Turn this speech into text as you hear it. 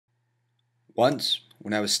Once,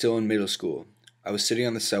 when I was still in middle school, I was sitting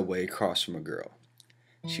on the subway across from a girl.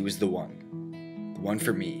 She was the one. The one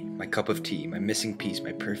for me, my cup of tea, my missing piece,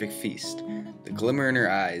 my perfect feast. The glimmer in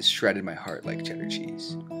her eyes shredded my heart like cheddar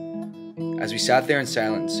cheese. As we sat there in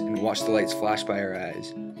silence and watched the lights flash by our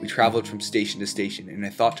eyes, we traveled from station to station, and I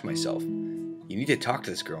thought to myself, you need to talk to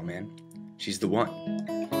this girl, man. She's the one.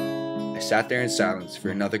 I sat there in silence for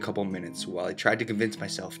another couple minutes while I tried to convince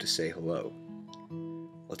myself to say hello.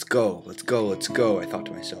 Let's go, let's go, let's go, I thought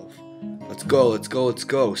to myself. Let's go, let's go, let's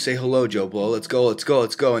go. Say hello, Joe Blow. Let's go, let's go,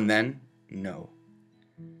 let's go. And then, no.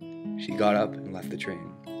 She got up and left the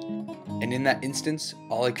train. And in that instance,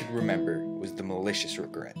 all I could remember was the malicious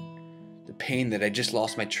regret. The pain that I just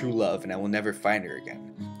lost my true love and I will never find her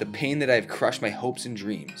again. The pain that I have crushed my hopes and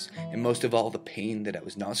dreams. And most of all, the pain that I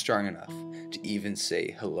was not strong enough to even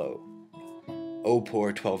say hello. Oh,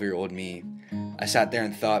 poor 12-year-old me. I sat there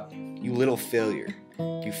and thought, you little failure.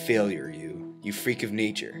 You failure, you freak of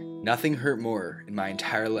nature. Nothing hurt more in my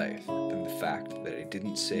entire life than the fact that I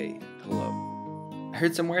didn't say hello. I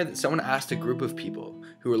heard somewhere that someone asked a group of people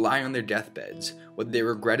who were lying on their deathbeds what they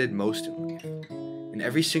regretted most in life. And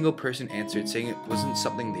every single person answered saying it wasn't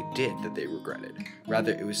something they did that they regretted.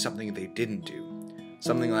 Rather, it was something they didn't do.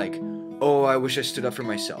 Something like, oh, I wish I stood up for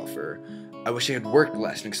myself, or I wish I had worked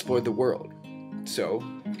less and explored the world. So,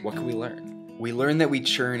 what can we learn? We learn that we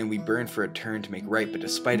churn and we burn for a turn to make right, but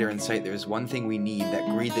despite our insight, there is one thing we need, that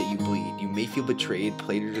greed that you bleed. You may feel betrayed,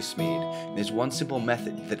 played, or dismayed, and there's one simple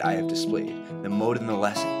method that I have displayed. The mode and the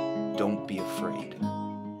lesson. Don't be afraid.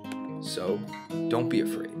 So, don't be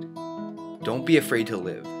afraid. Don't be afraid to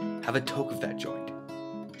live. Have a toke of that joint.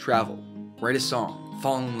 Travel, write a song,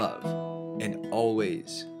 fall in love, and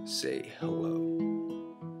always say hello.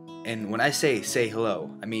 And when I say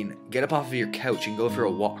hello, I mean get up off of your couch and go for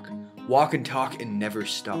a walk. Walk and talk and never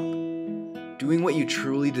stop. Doing what you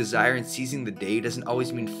truly desire and seizing the day doesn't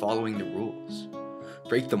always mean following the rules.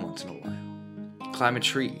 Break them once in a while. Climb a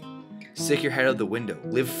tree. Stick your head out the window.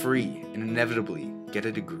 Live free and inevitably get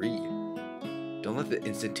a degree. Don't let the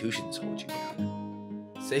institutions hold you down.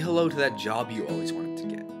 Say hello to that job you always wanted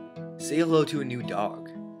to get. Say hello to a new dog.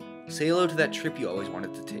 Say hello to that trip you always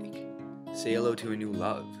wanted to take. Say hello to a new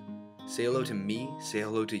love. Say hello to me, say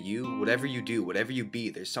hello to you, whatever you do, whatever you be,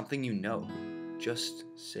 there's something you know. Just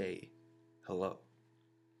say hello.